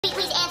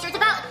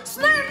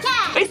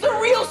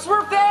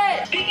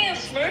Smurfette! Speaking of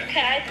Smurfette,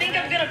 I think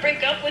I'm gonna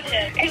break up with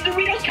him. Is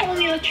Doritos telling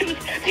you the truth?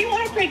 Do you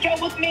want to break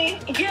up with me?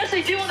 Yes,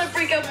 I do want to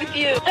break up with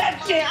you.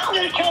 That's it. I'm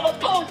gonna kill the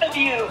both of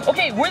you.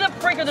 Okay, we're the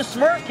freak of the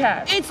Smurf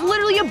cat. It's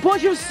literally a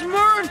bunch of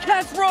Smurf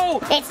cats, bro.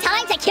 It's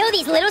time to kill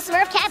these little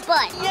Smurf cat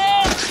butts.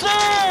 Yes,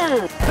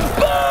 sir!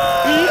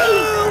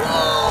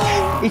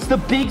 It's the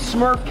big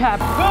Smurf cat.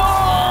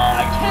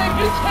 I can't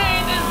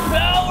contain this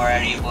power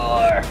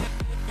anymore.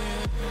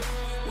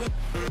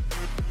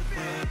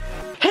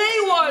 Hey,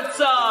 what's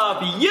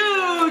up,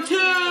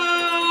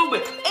 YouTube?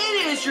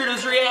 It is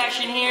Dreactionsyt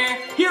Reaction here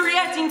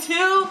reacting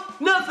to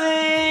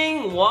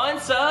nothing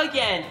once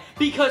again.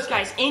 Because,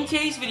 guys, in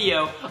today's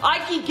video, I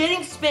keep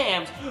getting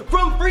spammed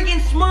from freaking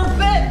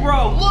Smurfette,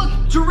 bro. Look,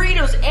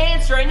 Doritos,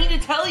 answer. I need to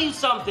tell you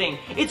something.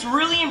 It's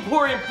really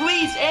important.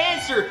 Please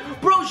answer.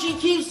 Bro, she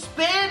keeps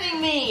spamming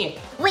me.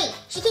 Wait,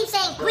 she keeps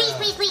saying, please,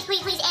 please, please,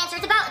 please, please answer.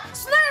 It's about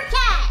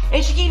Smurfette.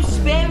 And she keeps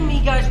spamming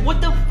me, guys.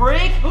 What the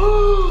frick?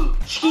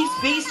 She keeps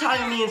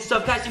FaceTiming me and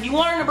stuff. Guys, if you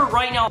want her number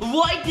right now,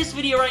 like this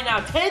video right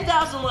now.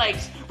 10,000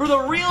 likes for the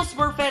real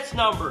Smurfette's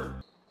number.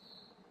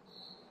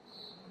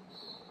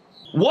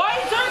 Why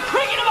is there a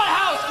cricket in my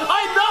house?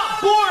 I'm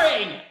not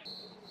boring!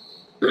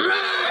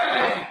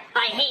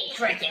 I hate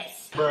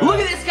crickets. Look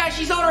at this guy.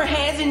 She's on her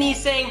hands and knees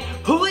saying,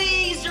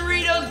 please,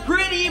 Doritos,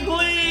 pretty,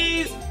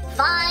 please.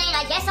 Fine,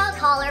 I guess I'll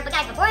call her. But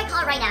guys, before I call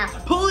her right now,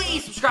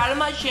 please subscribe to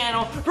my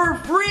channel for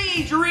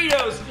free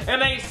Doritos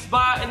and a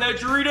spot in the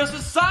Dorito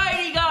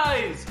Society,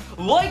 guys.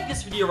 Like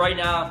this video right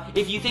now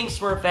if you think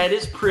Smurfette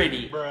is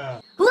pretty.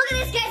 Look at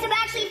this, guys. I'm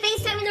actually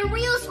FaceTiming the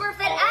real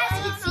Smurfette, as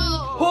you can see.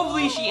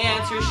 Hopefully she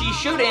answers. She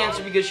should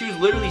answer because she was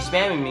literally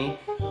spamming me.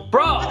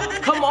 Bro,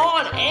 come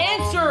on,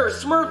 answer!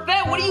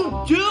 Smurfette, what are you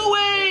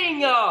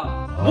doing?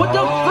 What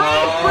the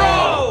frick,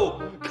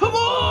 bro? Come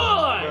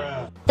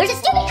on! There's a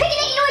stupid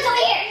cricket-making noise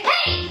over here!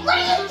 Hey, what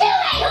are you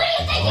doing? Who do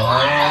you think you are?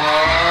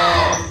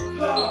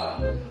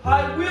 I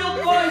will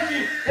find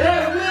you, and I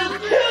will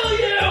kill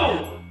you!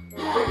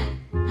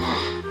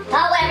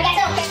 Oh, whatever, guys, I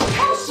don't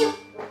care. Oh, shoot!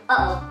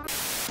 Uh-oh.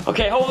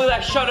 Okay, hopefully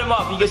that shut him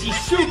up because he's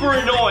super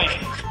annoying.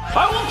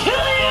 I will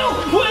kill you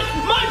with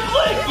my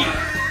flicky!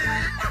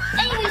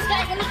 Anyways,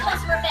 guys, let me call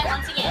Smurfette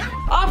once again.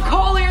 I'm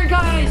calling her,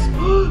 guys!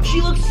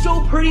 She looks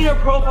so pretty in her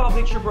profile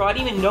picture, bro. I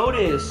didn't even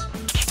notice.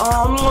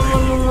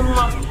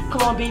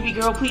 Come on, baby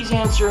girl, please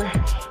answer.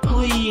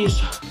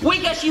 Please.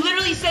 Wait, guys, she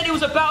literally said it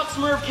was about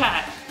Smurf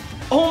Cat.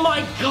 Oh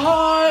my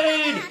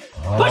god!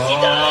 But she's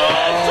not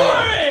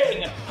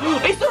answering!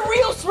 It's the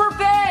real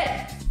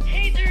Smurfette!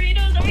 Hey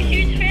Doritos, I'm a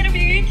huge fan of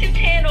your YouTube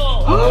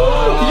channel.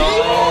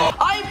 Yeah!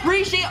 I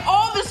appreciate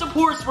all the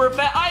support,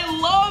 Smurfette. I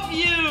love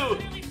you!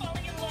 Really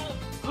falling in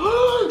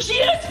love. She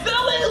just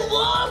fell in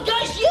love,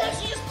 guys. She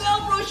just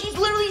fell, bro. She's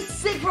literally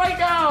sick right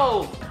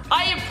now.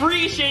 I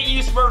appreciate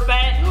you,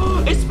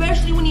 Smurfette,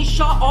 especially when you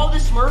shot all the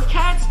Smurf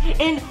cats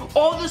and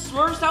all the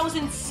Smurfs. That was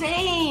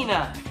insane.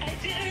 I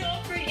did it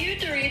all for you,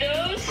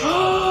 Doritos.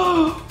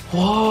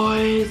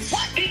 What?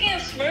 Speaking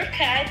of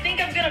Smurfette, I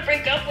think I'm gonna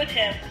break up with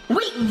him.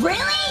 Wait,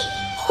 really?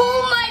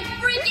 Oh my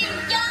freaking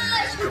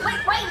gosh!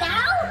 Wait, right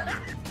now?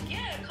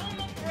 Yeah, call him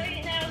up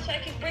right now so I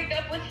can break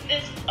up with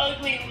this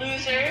ugly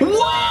loser.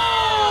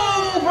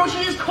 Whoa! Bro,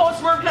 she just called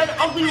Smurfette an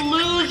ugly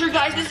loser,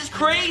 guys. This is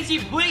crazy.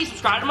 Please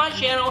subscribe to my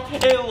channel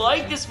and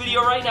like this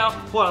video right now.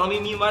 Hold on, let me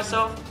mute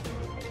myself.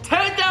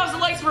 10,000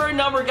 likes for her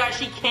number, guys.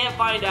 She can't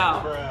find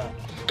out.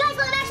 Guys,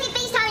 well, I'm actually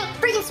FaceTiming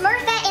freaking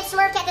Smurfette and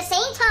Smurfette at the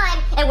same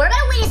time. And we're about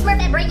to witness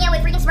Smurfette breaking out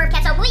with freaking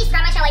Smurfette. So please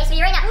subscribe to my channel, like this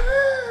video right now.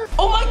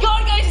 Oh my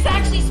god, guys, it's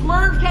actually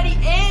Smurfette.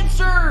 He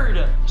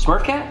answered.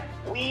 Smurfette?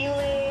 We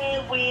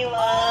live, we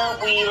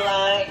love, we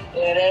like.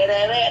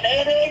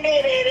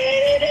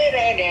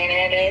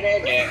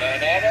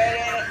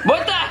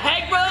 What the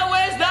heck, brother?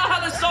 That's not how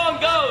the song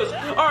goes.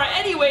 Alright,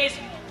 anyways.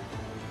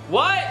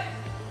 What?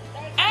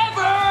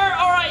 Ever!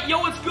 Alright, yo,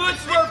 what's good,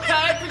 Smurfette?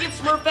 I freaking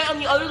Smurfette on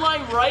the other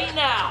line right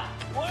now.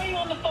 Why are you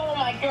on the phone with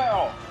my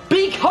girl?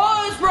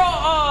 Because, bro,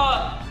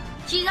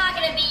 She's not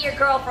gonna be your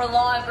girl for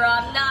long, bro.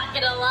 I'm not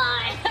gonna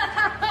lie.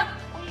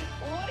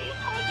 What are you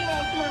talking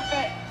about,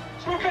 Smurfette?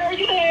 Smurfette, are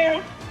you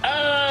there?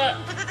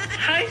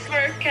 Hi,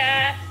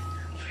 Smurfette.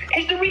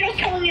 Is Doritos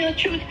telling you the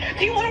truth?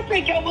 Do you want to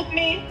break up with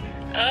me?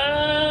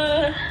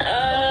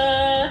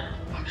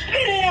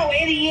 Spit it out,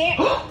 idiot!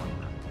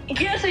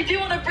 Yes, I do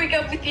want to break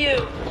up with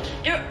you.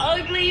 You're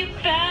ugly,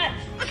 fat,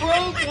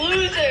 broke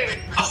loser.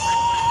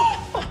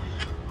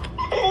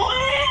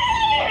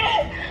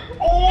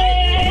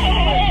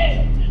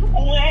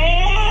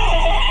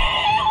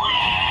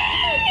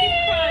 Keep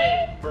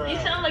crying. You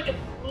sound like a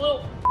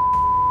little.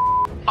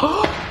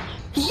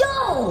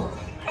 Yo!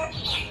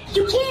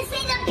 You can't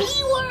say the P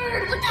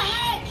word! What the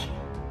heck?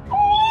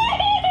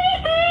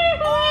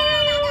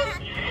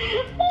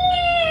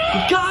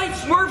 guys,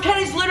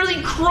 Smurfette is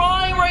literally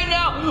crying right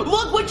now.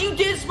 Look what you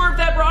did,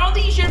 Smurfette, bro. I don't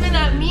think you should have been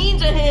that mean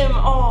to him.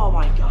 Oh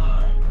my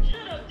god.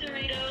 Shut up,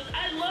 Doritos.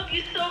 I love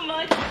you so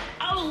much.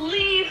 I'll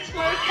leave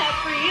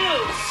Smurfette for you.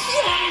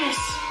 Yes!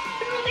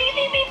 You're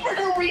leaving me for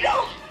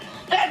Doritos?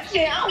 That's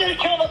it. I'm gonna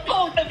kill the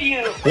both of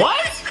you.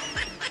 What?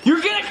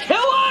 You're gonna kill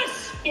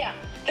us?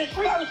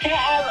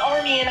 Smurfette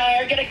army and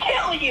I are gonna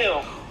kill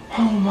you.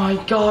 Oh my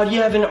god,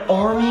 you have an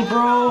army,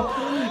 bro?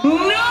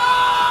 No!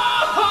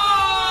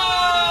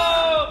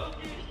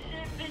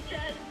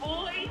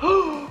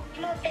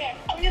 Smurfette,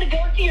 I'm gonna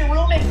go to your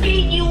room and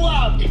beat you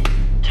up.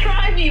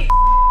 Try me.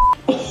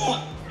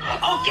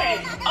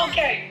 Okay.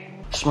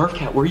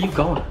 Smurfette, where are you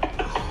going?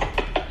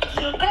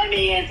 Let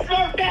me in,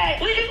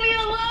 Smurfette. Leave me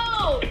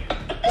alone.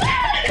 No!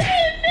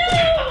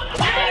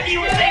 I have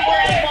you right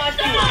where I want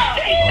you.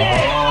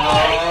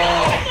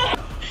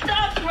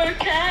 Stop,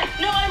 Smurfette.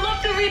 No, I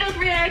love Dorito's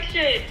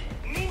reaction.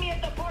 Meet me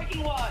at the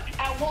parking lot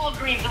at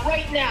Walgreens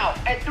right now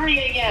at 3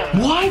 a.m.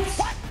 What?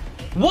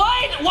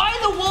 What? Why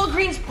in the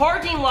Walgreens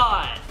parking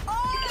lot?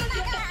 Because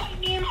you have to fight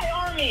me and my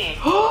army.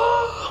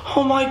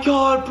 Oh my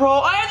god,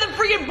 bro. I have the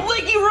freaking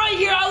Blicky right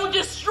here. I will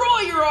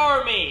destroy your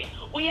army.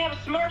 We have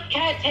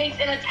Smurfette tanks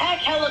and attack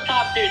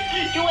helicopters.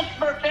 You and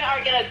Smurfette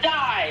are gonna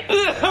die.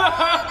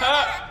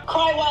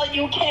 Cry while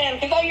you can,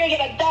 because you're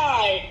gonna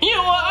die. You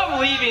know what? I'm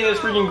leaving this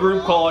freaking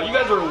group call. You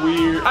guys are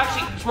weird.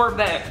 Actually,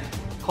 Smurfette,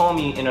 call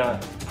me in a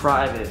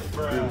private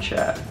group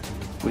chat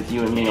with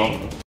you and me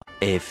only.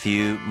 A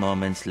few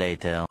moments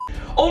later.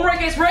 Alright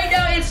guys, right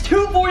now it's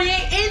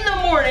 2:48 in the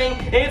morning,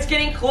 and it's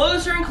getting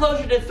closer and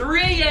closer to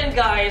 3 a.m.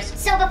 guys.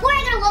 So before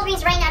I go to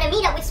Walgreens right now to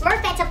meet up with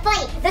Smurfette to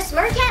fight the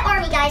Smurfette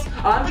army, guys,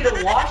 I'm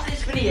gonna watch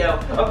this video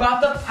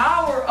about the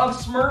power of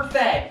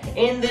Smurfette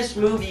in this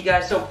movie,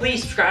 guys. So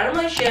please subscribe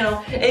to my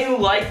channel and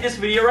like this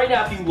video right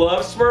now if you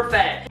love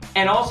Smurfette.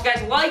 And also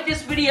guys, like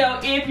this video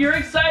if you're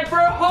excited for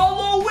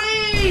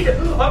Halloween!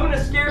 I'm gonna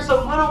scare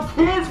some little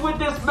kids with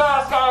this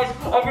mask, guys.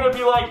 I'm gonna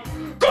be like,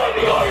 give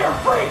me all your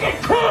freaking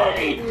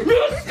candy,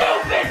 you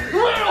stupid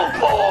little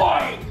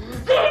boy!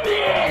 Give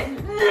me it!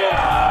 No!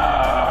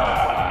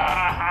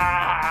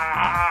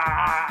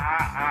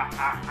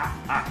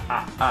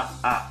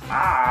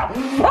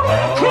 I'm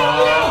gonna kill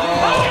you!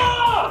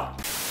 Ah!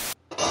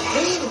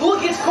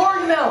 Look, it's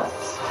Cardinal!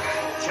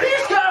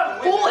 He's got a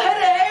full head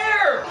of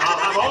hair! I'll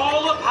have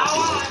all the power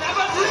I've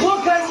ever dreamed.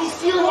 Look guys, he's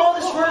stealing all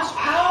the Smurf's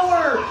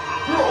power!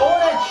 You're all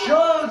that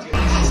jug!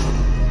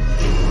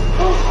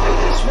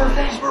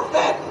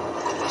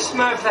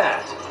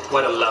 Smurfette,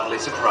 what a lovely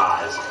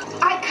surprise.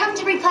 I come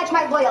to repledge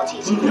my loyalty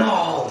to you.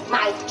 No!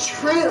 My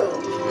true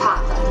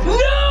Papa.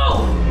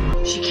 No!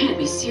 She can't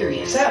be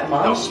serious. Is that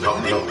mine? No,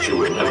 you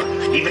would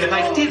never. Even if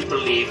I did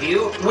believe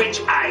you,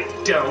 which I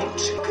don't,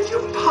 could you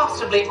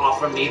possibly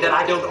offer me that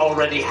I don't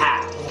already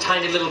have?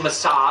 Tiny little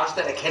massage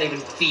that I can't even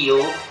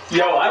feel?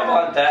 Yo, I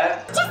want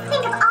that. Just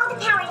think of all the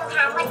power you'll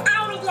have once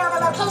I reveal the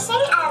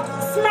location of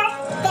Smurf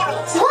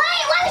Village. Why?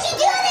 Why would you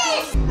do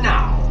this?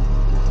 Now,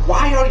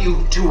 why are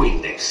you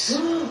doing this?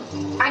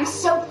 I'm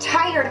so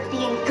tired of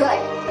being good.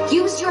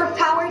 Use your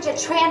power to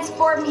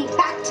transform me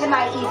back to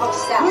my evil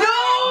self.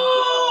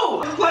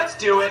 No! Let's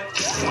do it.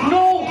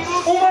 No!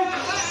 Oh my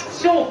god!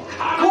 So,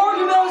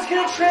 Gargamel is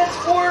gonna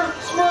transform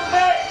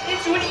Smurfette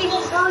into an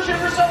evil version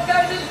of herself,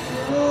 guys.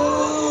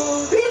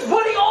 He's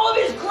putting all of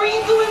his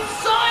green goo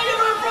inside of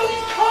her, bro!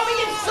 He's coming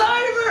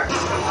inside of her!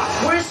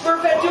 What is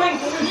Smurfette doing?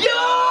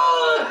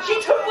 Yo! She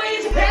took away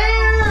his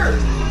hair!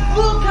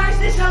 Look, guys,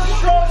 this is how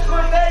strong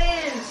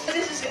Smurfette is!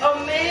 This is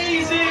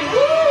amazing! Woo!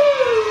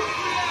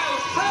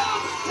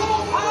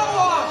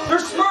 They're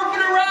smurfing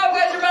around,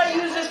 guys! They're about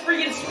to use this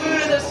freaking spoon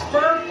as a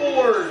smurf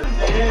board!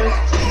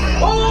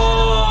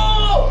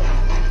 Oh!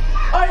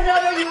 I did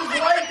not know he was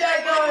like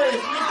that, guys!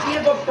 He's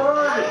of a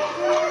bird!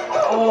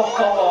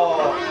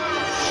 Oh!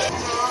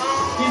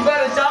 He's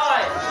about to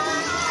die!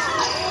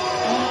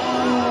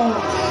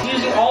 Oh, he's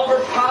using all of her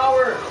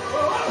power!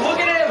 Look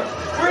at him!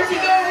 Where's he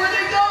going? Where's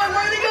he going?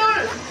 Where's he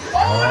going?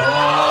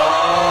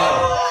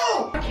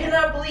 Oh no! I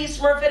cannot believe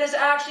Smurfette is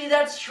actually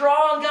that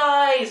strong,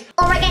 guys!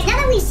 Alright guys, now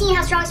that we've seen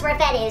how strong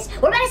Smurfette is,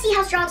 we're about to see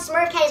how strong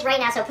Smurfette is right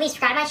now, so please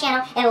subscribe to my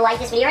channel and like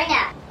this video right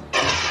now.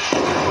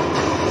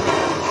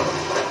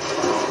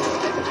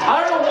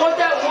 I don't know what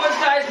that was,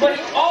 guys, but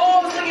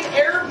oh, it's like an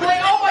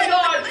airplane. Oh my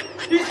god!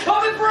 He's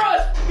coming for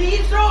us!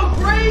 He's throwing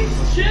grapes!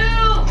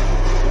 Chill!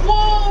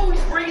 Whoa!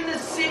 He's breaking the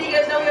city,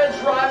 guys. Now we gotta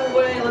drive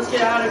away. Let's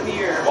get out of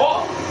here.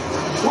 Oh!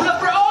 What up,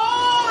 bro?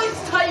 Oh!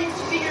 It's Titan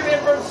Spearman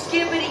from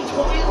Skippity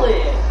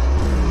Toilet.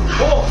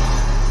 Oh!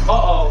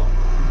 Uh-oh.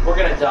 We're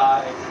gonna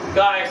die.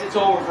 Guys, it's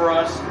over for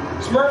us.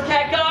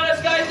 Smurfette got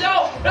us, guys.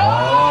 No!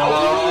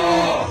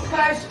 No!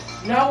 Guys,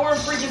 now we're in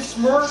freaking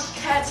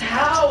Smurfette's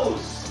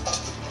house.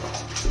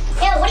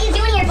 Yo, what are you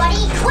doing here, buddy?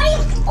 What are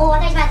you... Oh, I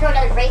thought you were about to throw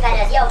another grape at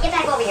us. Yo, get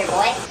back over here,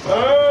 boy.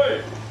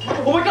 Hey!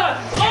 Oh my god!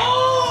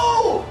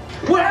 Oh!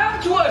 What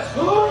happened to us?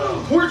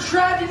 We're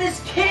trapped in this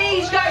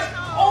cage, guys!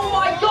 Oh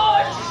my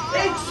gosh!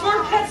 Hey,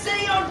 Smurfette's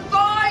setting on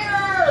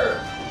fire!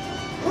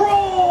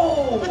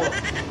 Bro!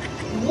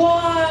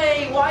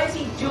 Why? Why is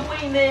he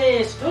doing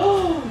this?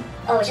 Oh,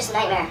 it's just a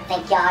nightmare.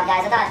 Thank God,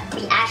 guys. I thought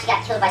we actually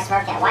got killed by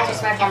Smurfette. Why is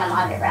there Smurfette on my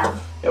monitor, bro?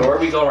 Yeah, where are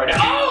we going right now?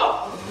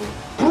 Oh!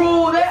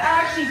 Bro, that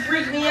actually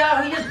freaked me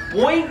out. He just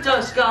boinked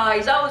us,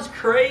 guys. That was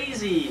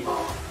crazy.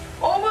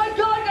 Oh my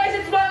god, guys,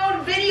 it's my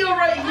own video video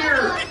right here.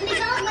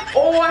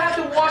 Oh, I have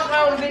to watch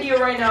my own video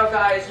right now,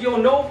 guys. Yo,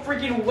 no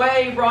freaking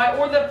way, bro. I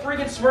ordered the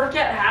freaking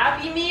Smurfette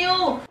Happy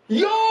Meal.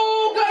 Yo,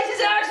 guys,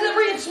 it's actually the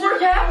freaking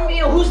Smurfette Happy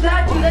Meal. Who's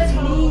that dude? That's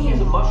me.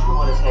 There's a mushroom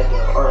on his head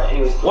though. Alright,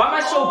 anyways. Why am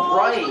I so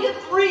bright? Look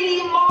at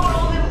 3D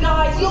model of him,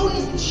 guys. Yo,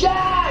 he's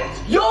jacked.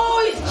 Yo,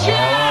 he's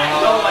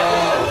jacked. Oh my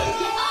goodness.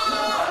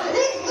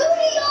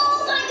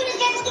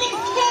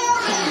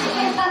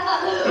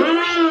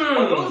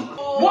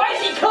 Why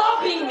is he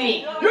copying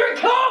me? You're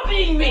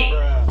copying me!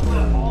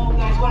 Oh,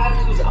 guys, what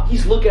happened to his...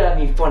 He's looking at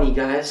me funny,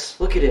 guys.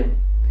 Look at him.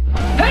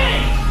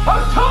 Hey! I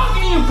was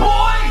talking to you,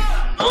 boy!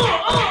 Papa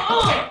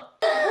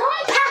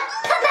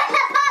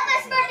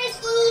Smurf is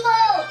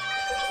evil!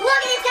 Look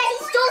at this guy, he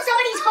stole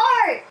somebody's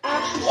heart!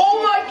 Oh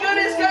my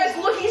goodness, guys,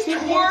 look, he's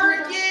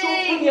twerking!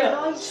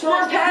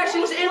 Smurf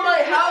action's in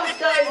my house,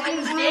 guys.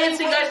 He's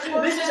dancing, guys.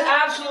 This is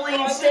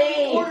absolutely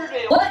insane.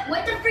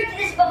 What the freak did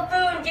this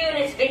buffoon do in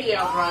this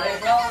video, bro?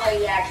 There's no way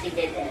he actually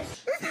did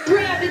this.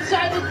 Trapped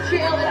inside the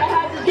jail that I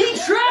had to He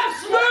trapped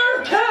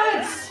Smurf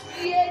cats!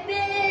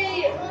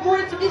 DNA.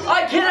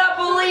 I cannot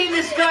believe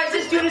this, guys.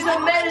 This dude is a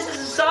menace to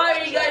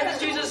society, guys. This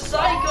dude's a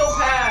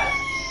psychopath.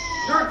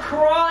 They're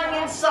crawling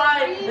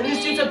inside, and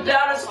this dude's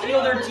about to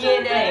steal their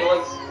DNA.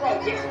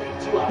 Like,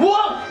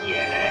 whoa!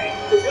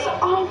 DNA. This is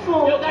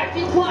awful. Yo, guys,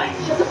 be quiet.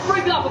 Shut the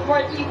freak up before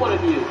I eat one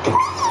of you.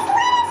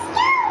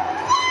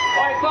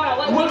 Alright, fine, I'll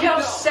let you Look how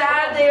go.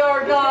 sad they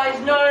are, guys.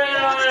 No,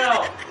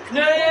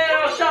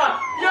 Sean.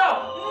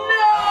 No!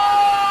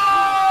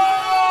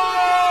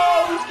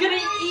 He's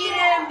gonna eat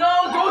him.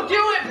 No, don't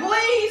do it,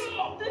 please.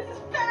 This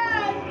is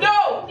bad.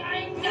 No!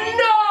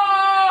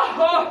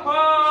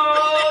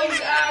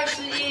 He's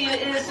actually eating an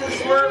innocent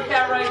Smurf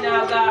cat right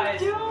now,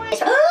 guys.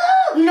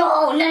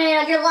 No,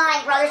 you're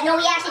lying, bro. There's no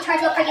way he actually turned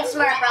into a freaking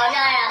Smurf, bro.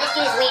 No, this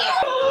dude is weird.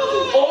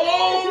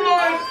 Oh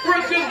my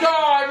freaking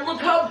god!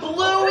 Look how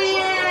blue he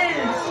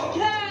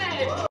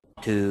is!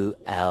 2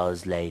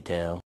 hours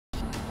later.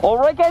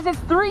 Alright guys, it's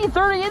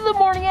 3:30 in the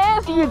morning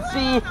as you can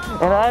see,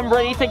 and I'm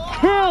ready to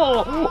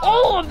kill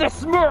all of the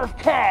Smurf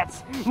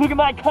cats! Look at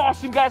my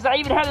costume, guys, I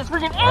even have this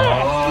freaking axe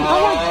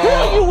I want to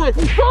kill you with!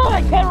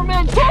 Die,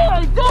 cameraman,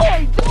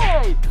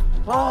 die!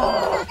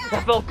 Oh,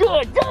 that felt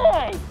good,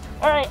 die!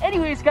 Alright,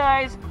 anyways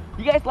guys,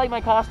 you guys like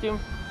my costume?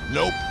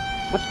 Nope.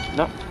 What?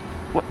 No?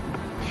 What?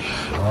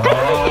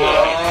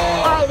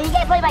 Alright, you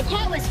guys play by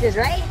cat whiskers,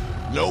 right?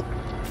 Nope.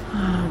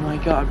 Oh my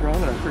god, bro,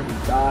 I'm gonna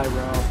freaking die,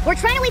 bro. We're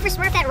trying to wait for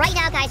Smurfette right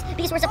now, guys,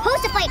 because we're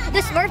supposed to fight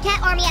the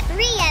Smurfette army at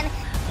 3 a.m.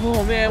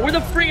 Oh man, we're the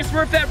freaking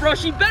Smurfette, bro.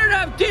 She better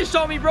not have dished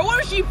on me, bro.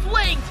 What if she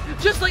flanked?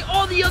 Just like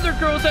all the other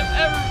girls I've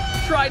ever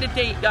tried to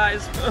date,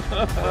 guys.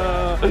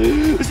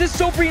 This is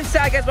so freaking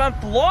sad, guys, but I'm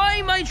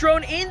flying my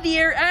drone in the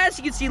air. As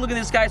you can see, look at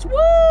this, guys.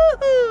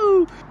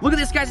 Woohoo! Look at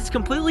this, guys. It's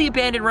completely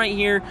abandoned right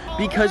here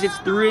because it's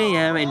 3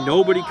 a.m. and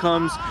nobody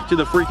comes to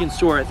the freaking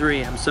store at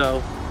 3 a.m.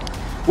 So,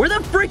 where the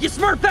freak is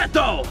Smurfette,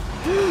 though?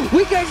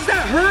 Wait, guys, is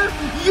that her?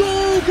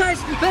 Yo,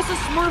 guys, that's a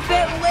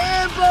Smurfette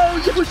Lambo.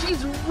 Yo,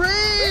 she's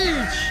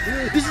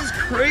rich. This is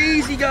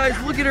crazy, guys.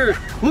 Look at her.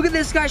 Look at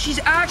this, guys. She's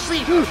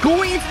actually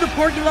going into the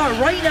parking lot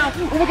right now.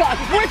 Oh my god,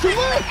 Rich,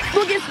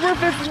 look at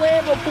Smurfette's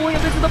Lambo pulling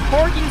up into the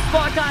parking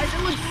spot, guys.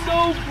 It looks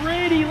so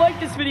pretty. Like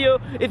this video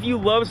if you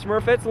love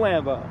Smurfette's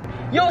Lambo.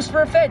 Yo,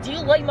 Smurfette, do you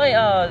like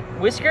my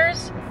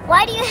whiskers?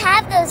 Why do you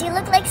have those? You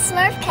look like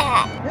Smurf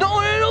Cat.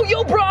 No,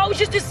 yo, bro, I was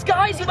just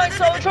disguising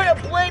myself and trying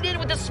to blend in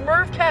with the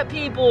Smurf Cat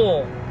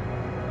people.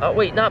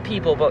 Wait, not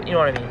people, but you know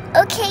what I mean.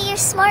 Okay, you're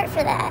smart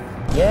for that.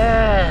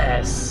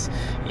 Yes,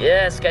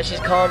 guys, she's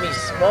calling me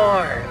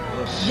smart.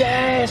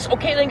 Yes,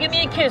 okay, then give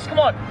me a kiss, come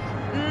on.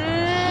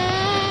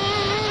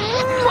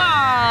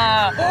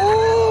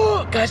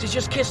 Oh, guys, it's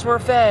just kissed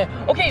Smurfette.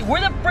 Okay,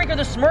 where the frick are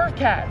the Smurf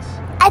Cats?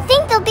 I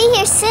think they'll be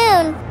here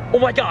soon. Oh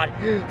my god,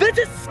 that's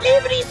a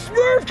skibbity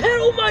Smurf cat!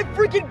 Oh my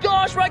freaking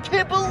gosh, I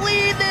can't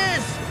believe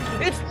this!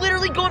 It's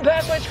literally going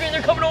past my screen,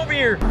 they're coming over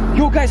here.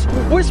 Yo guys,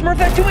 what is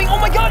Smurfette doing? Oh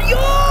my god,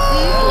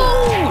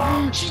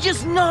 yo! She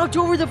just knocked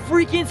over the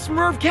freaking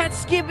Smurf cat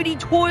skibbity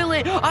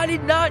toilet. I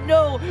did not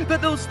know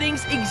that those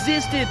things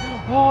existed.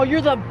 Oh, you're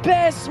the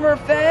best,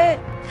 Smurfette.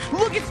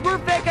 Look at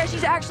Smurfette, guys,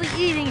 she's actually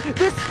eating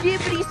the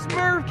skibbity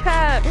Smurf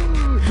cat.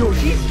 Yo,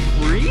 she's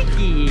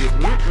freaky.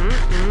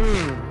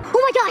 Oh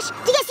my gosh,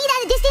 do you guys see that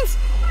in the distance?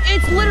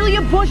 It's literally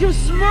a bunch of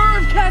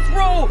Smurf cats,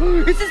 bro!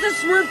 Is this the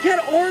Smurf cat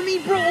army,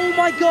 bro? Oh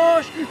my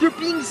gosh! They're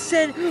being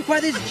sent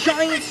by this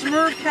giant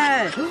Smurf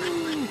cat!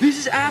 This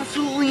is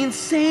absolutely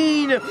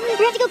insane! We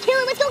have to go kill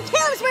him! Let's go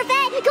kill him,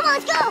 Smurfette! Come on,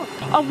 let's go!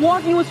 I'm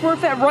walking with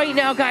Smurfette right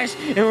now, guys,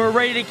 and we're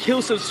ready to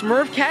kill some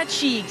Smurf cat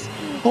cheeks!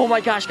 Oh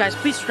my gosh, guys,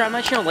 please subscribe to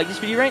my channel, like this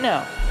video right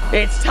now.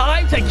 It's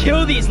time to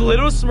kill these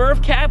little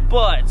Smurf cat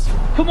butts!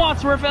 Come on,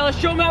 Smurfette, let's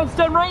show them how it's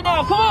done right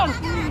now, come on!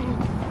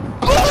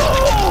 Boom!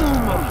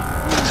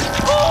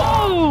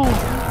 Oh!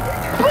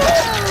 Boom!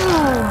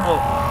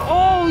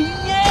 Oh,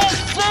 yes,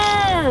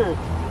 sir!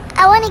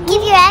 I want to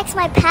give your axe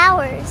my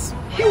powers.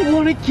 You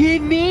want to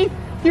give me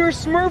your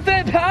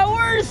Smurfette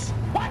powers?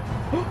 What?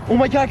 Oh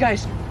my god,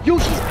 guys. Yo,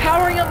 she's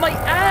powering up my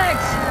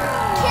axe.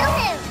 Kill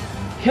him.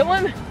 Kill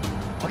him?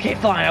 Okay,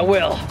 fine, I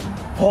will.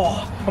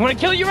 Oh, I'm gonna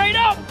kill you right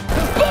now.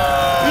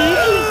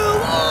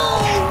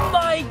 Oh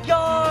my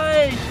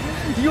gosh!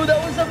 Yo,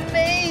 that was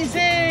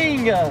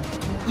amazing! Yo,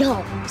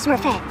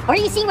 Smurfette, are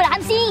you seeing what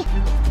I'm seeing?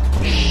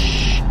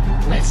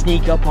 Let's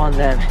sneak up on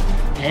them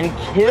and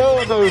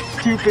kill those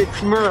stupid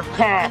Smurf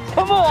cats.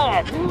 Come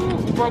on!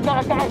 Oh my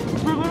god, guys,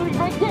 they're literally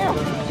right there.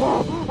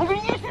 Oh, I'm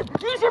gonna use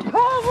your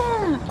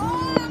powers! Oh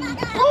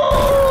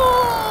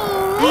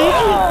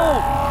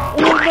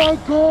my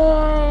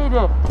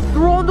god!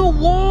 They're on the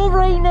wall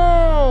right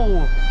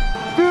now!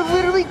 They're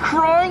literally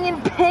crying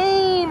in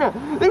pain!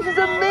 This is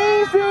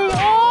amazing!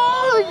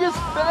 Oh, they just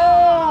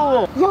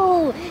fell!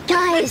 Yo,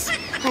 guys,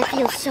 I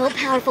feel so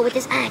powerful with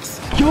this axe.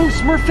 Yo,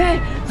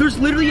 Smurfette! There's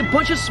literally a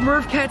bunch of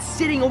Smurf cats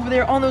sitting over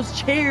there on those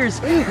chairs.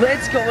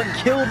 Let's go and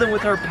kill them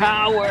with our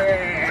powers.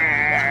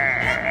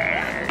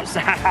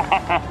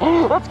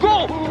 Let's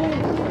go!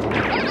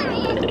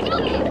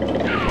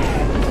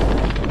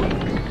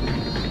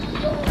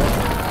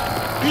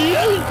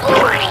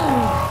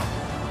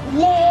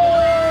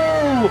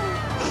 Whoa!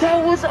 That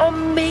was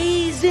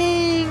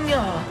amazing!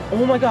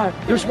 Oh my god,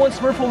 there's one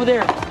Smurf over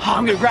there. Oh,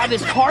 I'm gonna grab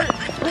this cart.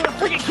 I'm gonna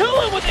freaking kill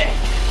him with it!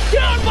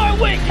 Get out of my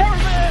way,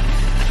 cameraman!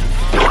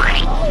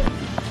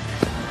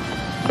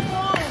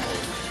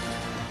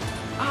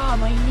 Ah,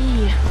 my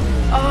knee.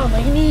 Ah,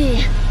 my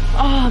knee.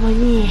 Ah, my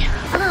knee.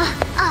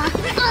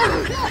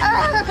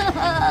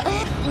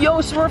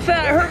 Yo, Smurfette,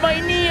 I hurt my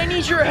knee. I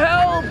need your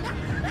help.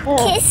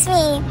 Oh. Kiss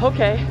me.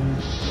 Okay.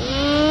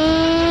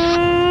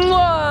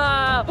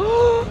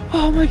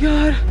 Oh my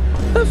god,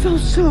 that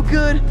felt so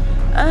good.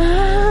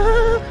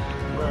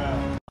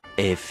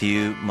 A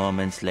few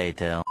moments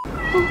later.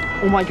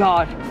 Oh my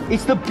god,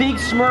 it's the big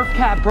Smurf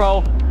cat,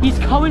 bro. He's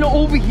coming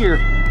over here.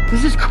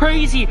 This is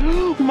crazy.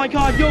 Oh my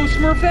god, yo,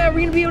 Smurfette, are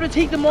we gonna be able to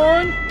take them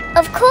on?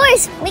 Of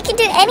course, we can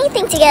do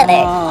anything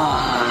together.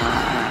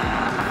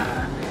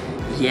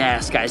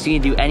 Yes, guys, we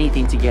can do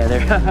anything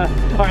together.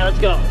 All right, let's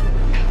go.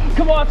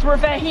 Come on,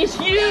 Smurfette, he's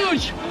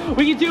huge.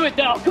 We can do it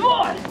now. Come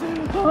on.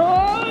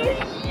 Oh,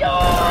 yo!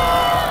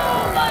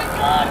 Oh my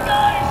god,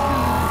 guys!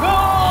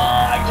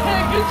 Oh, I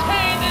can't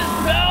contain this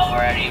power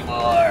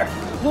anymore.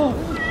 Oh,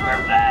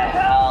 Smurfette,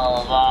 help!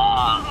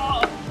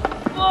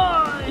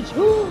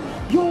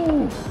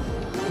 Yo,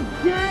 he's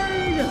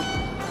dead!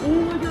 Oh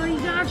my god,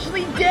 he's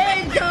actually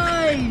dead,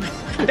 guys!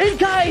 And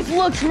guys,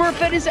 look,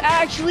 Smurfette is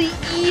actually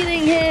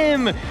eating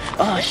him!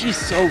 Oh, she's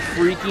so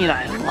freaky and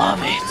I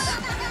love it.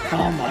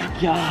 Oh my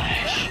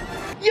gosh.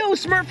 Yo,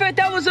 Smurfette,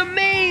 that was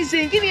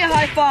amazing! Give me a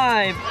high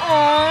five!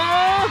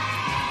 Aww!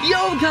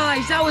 Yo,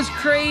 guys, that was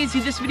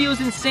crazy. This video is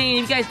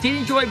insane. If you guys did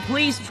enjoy,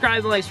 please subscribe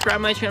and like, subscribe to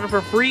my channel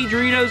for free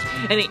Doritos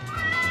and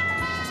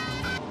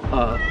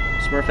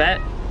Smurfette?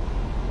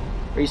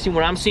 Are you seeing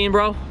what I'm seeing,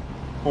 bro?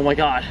 Oh my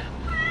god.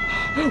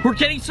 We're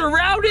getting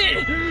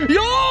surrounded!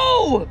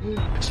 Yo!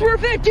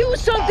 Smurfette, do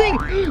something!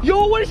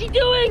 Yo, what is he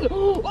doing?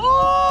 Oh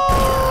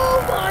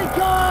my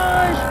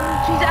gosh!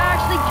 She's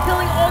actually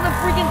killing all the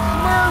freaking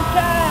Smurf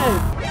cats!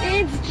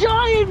 It's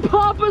Giant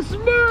Papa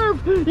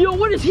Smurf! Yo,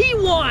 what does he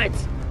want?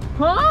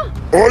 Huh?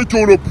 I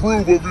don't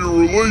approve of your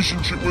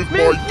relationship with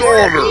Man, my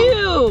daughter!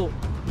 You!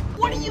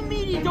 What do you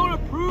mean you don't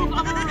approve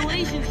of our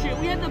relationship?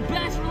 We have the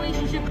best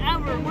relationship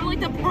ever. We're like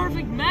the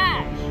perfect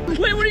match.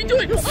 Wait, what are you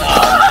doing?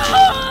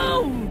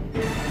 Oh!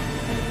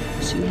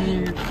 See you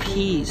later.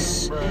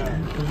 Peace.